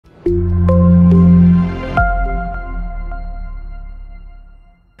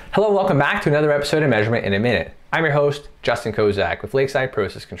Hello and welcome back to another episode of Measurement in a Minute. I'm your host, Justin Kozak with Lakeside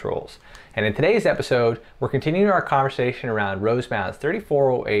Process Controls. And in today's episode, we're continuing our conversation around Rosemount's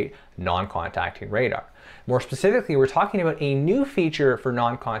 3408 non-contacting radar. More specifically, we're talking about a new feature for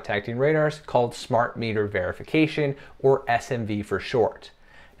non-contacting radars called Smart Meter Verification, or SMV for short.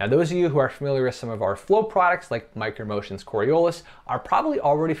 Now, those of you who are familiar with some of our flow products like Micromotion's Coriolis are probably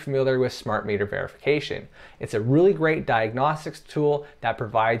already familiar with Smart Meter Verification. It's a really great diagnostics tool that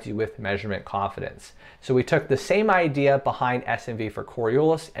provides you with measurement confidence. So we took the same idea behind SMV for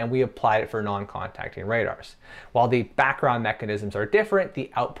Coriolis and we applied it for non-contacting radars. While the background mechanisms are different, the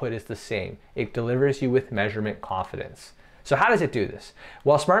output is the same. It delivers you with measurement confidence. So how does it do this?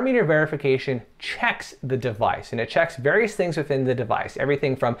 Well, Smart Meter Verification checks the device, and it checks various things within the device.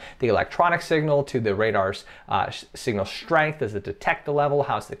 Everything from the electronic signal to the radar's signal strength. Does it detect the level?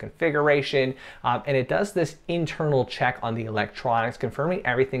 How's the configuration? And it does this internal check on the electronics, confirming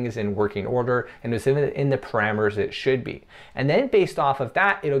everything is in working order and is in the parameters it should be. And then based off of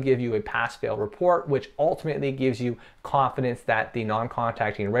that, it'll give you a pass-fail report, which ultimately gives you confidence that the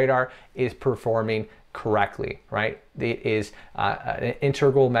non-contacting radar is performing correctly, right? It is an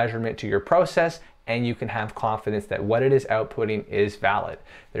integral measurement to your process, and you can have confidence that what it is outputting is valid.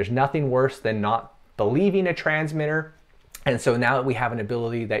 There's nothing worse than not believing a transmitter. And so now that we have an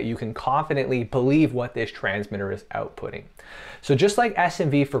ability that you can confidently believe what this transmitter is outputting. So just like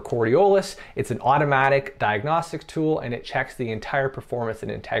SMV for Coriolis, it's an automatic diagnostic tool and it checks the entire performance and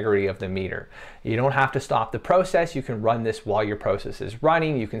integrity of the meter. You don't have to stop the process. You can run this while your process is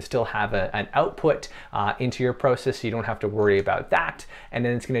running. You can still have an output into your process, so you don't have to worry about that. And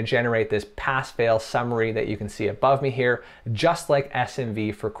then it's going to generate this pass-fail summary that you can see above me here, just like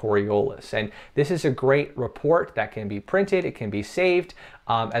SMV for Coriolis. And this is a great report that can be printed, it can be saved,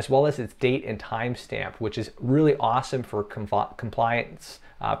 as well as its date and time stamp, which is really awesome for compliance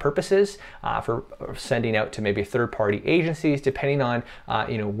purposes, for sending out to maybe third-party agencies, depending on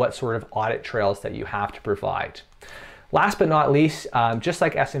what sort of audit trails that you have to provide. Last but not least, just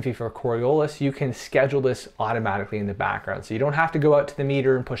like SMV for Coriolis, you can schedule this automatically in the background. So you don't have to go out to the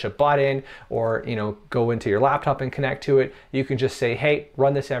meter and push a button or go into your laptop and connect to it. You can just say, hey,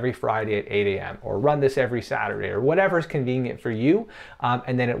 run this every Friday at 8 a.m. or run this every Saturday or whatever is convenient for you.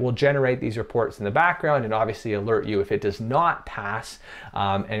 And then it will generate these reports in the background and obviously alert you if it does not pass.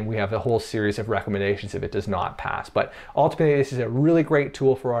 And we have a whole series of recommendations if it does not pass. But ultimately, this is a really great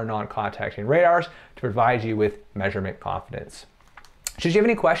tool for our non-contacting radars to provide you with measurement confidence. Should you have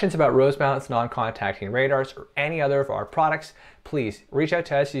any questions about Rosemount's non-contacting radars or any other of our products, please reach out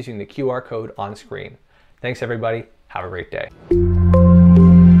to us using the QR code on screen. Thanks everybody. Have a great day.